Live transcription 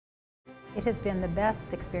It has been the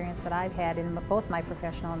best experience that I've had in both my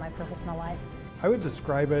professional and my personal life. I would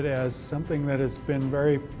describe it as something that has been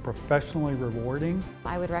very professionally rewarding.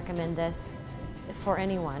 I would recommend this for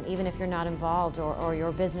anyone, even if you're not involved or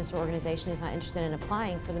your business or organization is not interested in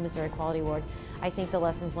applying for the Missouri Quality Award. I think the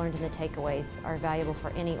lessons learned and the takeaways are valuable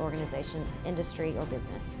for any organization, industry, or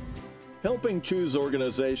business. Helping choose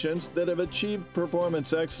organizations that have achieved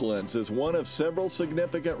performance excellence is one of several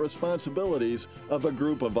significant responsibilities of a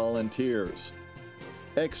group of volunteers.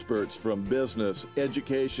 Experts from business,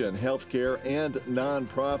 education, healthcare, and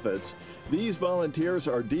nonprofits, these volunteers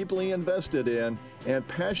are deeply invested in and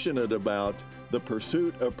passionate about the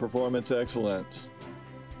pursuit of performance excellence.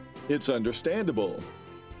 It's understandable.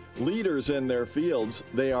 Leaders in their fields,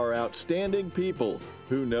 they are outstanding people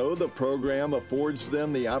who know the program affords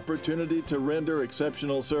them the opportunity to render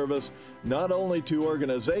exceptional service not only to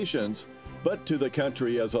organizations, but to the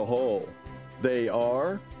country as a whole. They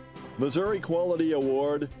are Missouri Quality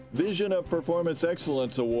Award, Vision of Performance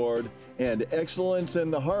Excellence Award, and Excellence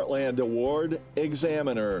in the Heartland Award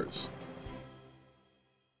examiners.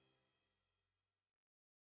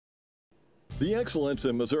 The Excellence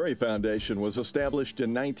in Missouri Foundation was established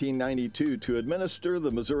in 1992 to administer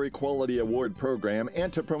the Missouri Quality Award program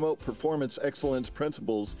and to promote performance excellence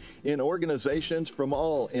principles in organizations from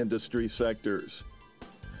all industry sectors.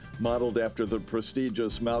 Modeled after the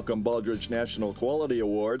prestigious Malcolm Baldrige National Quality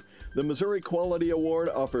Award, the Missouri Quality Award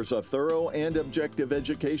offers a thorough and objective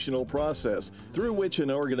educational process through which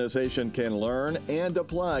an organization can learn and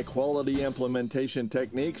apply quality implementation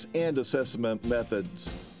techniques and assessment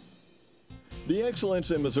methods. The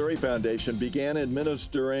Excellence in Missouri Foundation began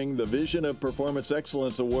administering the Vision of Performance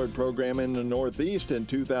Excellence Award program in the Northeast in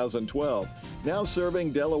 2012, now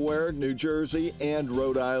serving Delaware, New Jersey, and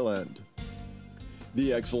Rhode Island.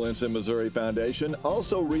 The Excellence in Missouri Foundation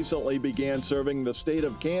also recently began serving the state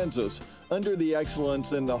of Kansas under the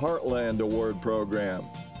Excellence in the Heartland Award program.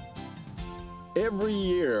 Every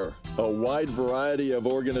year, a wide variety of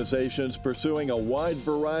organizations pursuing a wide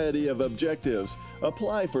variety of objectives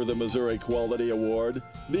apply for the Missouri Quality Award,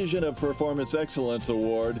 Vision of Performance Excellence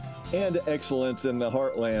Award, and Excellence in the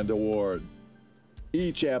Heartland Award.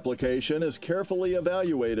 Each application is carefully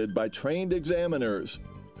evaluated by trained examiners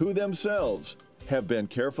who themselves have been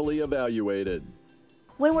carefully evaluated.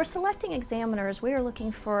 When we're selecting examiners, we are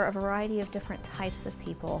looking for a variety of different types of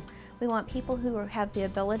people. We want people who have the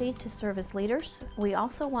ability to serve as leaders. We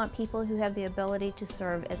also want people who have the ability to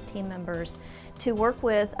serve as team members, to work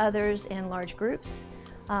with others in large groups,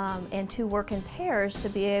 and to work in pairs to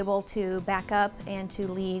be able to back up and to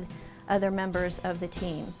lead other members of the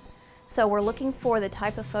team. So we're looking for the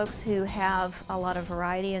type of folks who have a lot of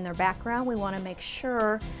variety in their background. We want to make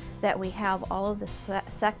sure that we have all of the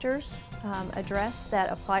sectors addressed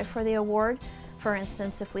that apply for the award. For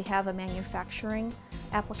instance, if we have a manufacturing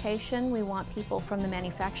application, we want people from the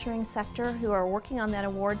manufacturing sector who are working on that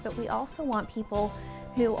award, but we also want people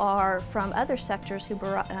who are from other sectors who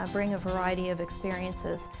bring a variety of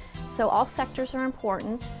experiences. So all sectors are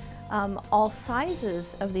important. All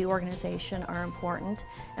sizes of the organization are important,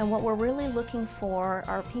 and what we're really looking for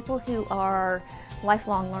are people who are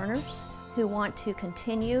lifelong learners, who want to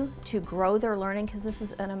continue to grow their learning, because this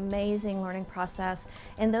is an amazing learning process,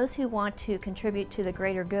 and those who want to contribute to the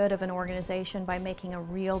greater good of an organization by making a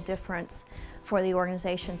real difference for the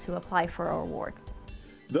organizations who apply for our award.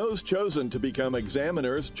 Those chosen to become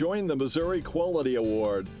examiners join the Missouri Quality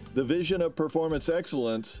Award, the Vision of Performance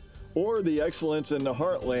Excellence, or the Excellence in the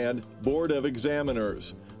Heartland Board of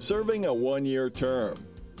Examiners, serving a one-year term.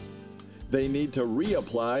 They need to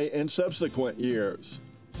reapply in subsequent years.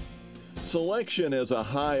 Selection is a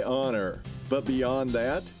high honor, but beyond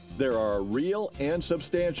that, there are real and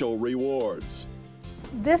substantial rewards.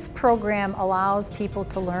 This program allows people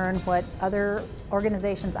to learn what other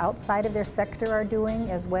organizations outside of their sector are doing,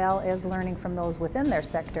 as well as learning from those within their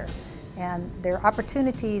sector. And there are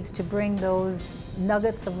opportunities to bring those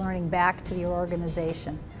nuggets of learning back to your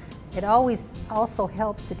organization. It always also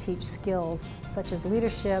helps to teach skills such as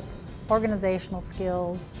leadership, organizational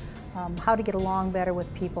skills, how to get along better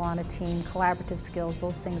with people on a team, collaborative skills,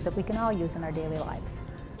 those things that we can all use in our daily lives.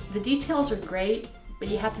 The details are great, but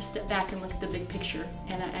you have to step back and look at the big picture.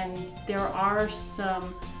 And there are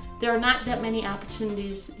not that many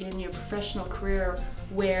opportunities in your professional career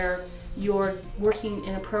where you're working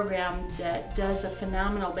in a program that does a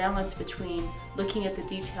phenomenal balance between looking at the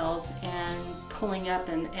details and pulling up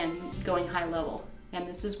and going high level. And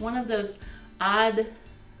this is one of those odd,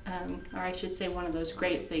 or I should say one of those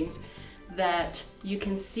great things, that you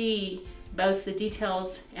can see both the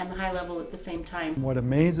details and the high level at the same time. What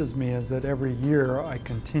amazes me is that every year I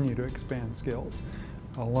continue to expand skills.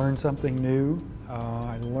 I'll learn something new.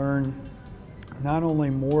 I learn not only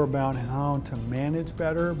more about how to manage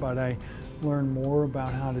better, but I learn more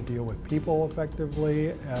about how to deal with people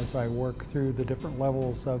effectively as I work through the different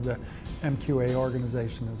levels of the MQA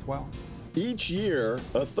organization as well. Each year,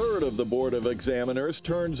 a third of the Board of Examiners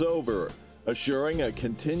turns over, assuring a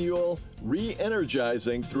continual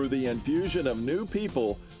re-energizing through the infusion of new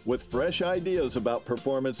people with fresh ideas about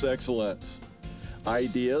performance excellence.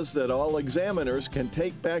 Ideas that all examiners can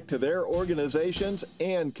take back to their organizations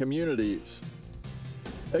and communities.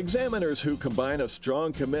 Examiners who combine a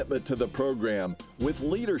strong commitment to the program with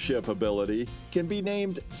leadership ability can be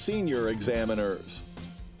named senior examiners.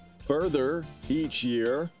 Further, each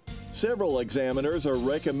year, several examiners are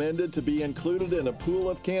recommended to be included in a pool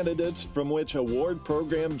of candidates from which award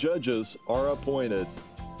program judges are appointed.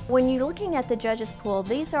 When you're looking at the judges pool,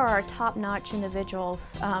 these are our top-notch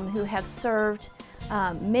individuals who have served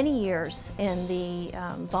many years in the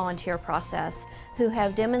volunteer process, who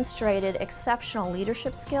have demonstrated exceptional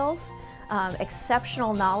leadership skills,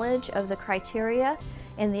 exceptional knowledge of the criteria,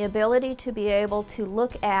 and the ability to be able to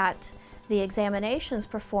look at the examinations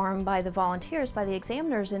performed by the volunteers, by the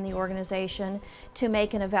examiners in the organization, to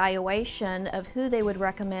make an evaluation of who they would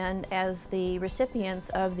recommend as the recipients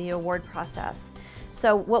of the award process.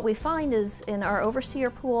 So what we find is in our overseer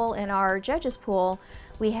pool and our judges pool,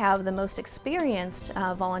 we have the most experienced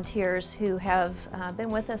volunteers who have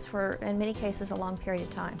been with us for, in many cases, a long period of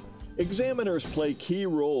time. Examiners play key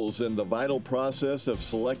roles in the vital process of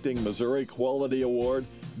selecting Missouri Quality Award,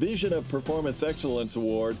 Vision of Performance Excellence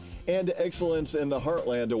Award, and Excellence in the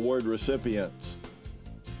Heartland Award recipients.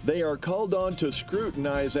 They are called on to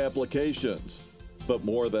scrutinize applications, but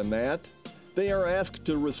more than that, they are asked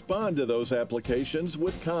to respond to those applications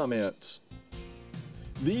with comments.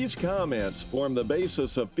 These comments form the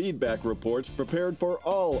basis of feedback reports prepared for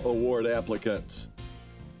all award applicants.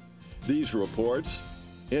 These reports,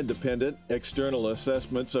 independent external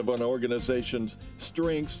assessments of an organization's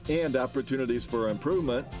strengths and opportunities for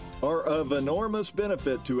improvement, are of enormous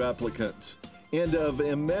benefit to applicants and of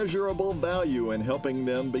immeasurable value in helping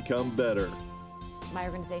them become better. My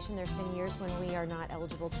organization, there's been years when we are not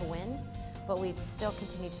eligible to win, but we've still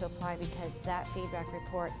continued to apply because that feedback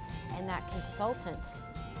report and that consultant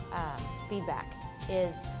feedback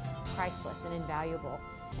is priceless and invaluable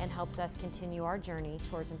and helps us continue our journey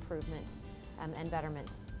towards improvement and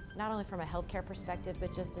betterment, not only from a healthcare perspective,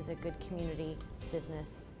 but just as a good community,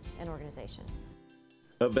 business, and organization.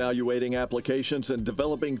 Evaluating applications and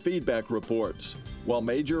developing feedback reports, while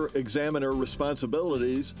major examiner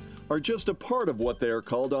responsibilities are just a part of what they are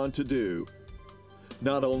called on to do.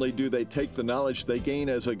 Not only do they take the knowledge they gain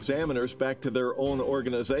as examiners back to their own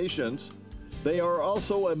organizations, they are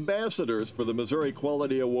also ambassadors for the Missouri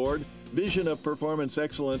Quality Award, Vision of Performance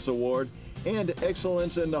Excellence Award, and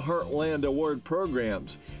Excellence in the Heartland Award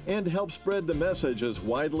programs, and help spread the message as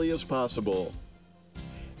widely as possible.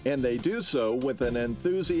 And they do so with an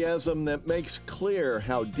enthusiasm that makes clear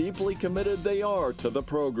how deeply committed they are to the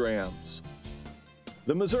programs.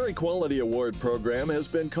 The Missouri Quality Award program has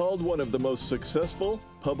been called one of the most successful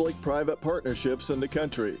public-private partnerships in the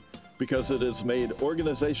country because it has made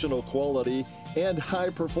organizational quality and high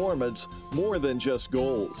performance more than just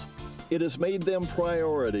goals. It has made them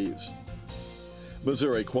priorities.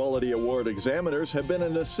 Missouri Quality Award examiners have been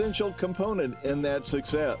an essential component in that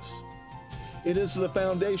success. It is the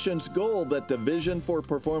Foundation's goal that the Vision for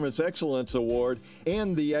Performance Excellence Award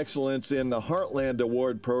and the Excellence in the Heartland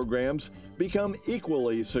Award programs become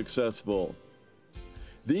equally successful.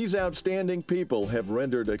 These outstanding people have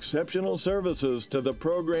rendered exceptional services to the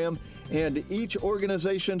program and each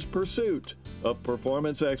organization's pursuit of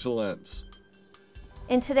performance excellence.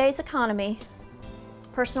 In today's economy,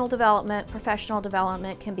 personal development, professional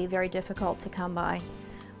development can be very difficult to come by.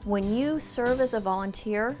 When you serve as a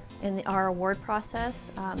volunteer in our award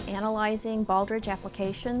process, analyzing Baldrige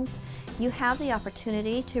applications, you have the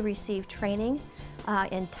opportunity to receive training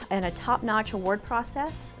in a top-notch award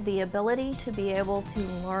process, the ability to be able to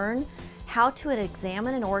learn how to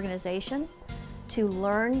examine an organization, to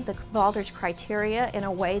learn the Baldrige criteria in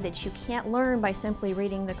a way that you can't learn by simply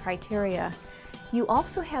reading the criteria. You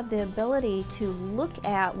also have the ability to look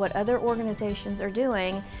at what other organizations are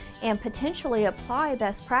doing and potentially apply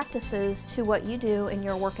best practices to what you do in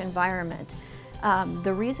your work environment.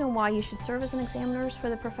 The reason why you should serve as an examiner is for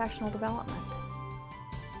the professional development.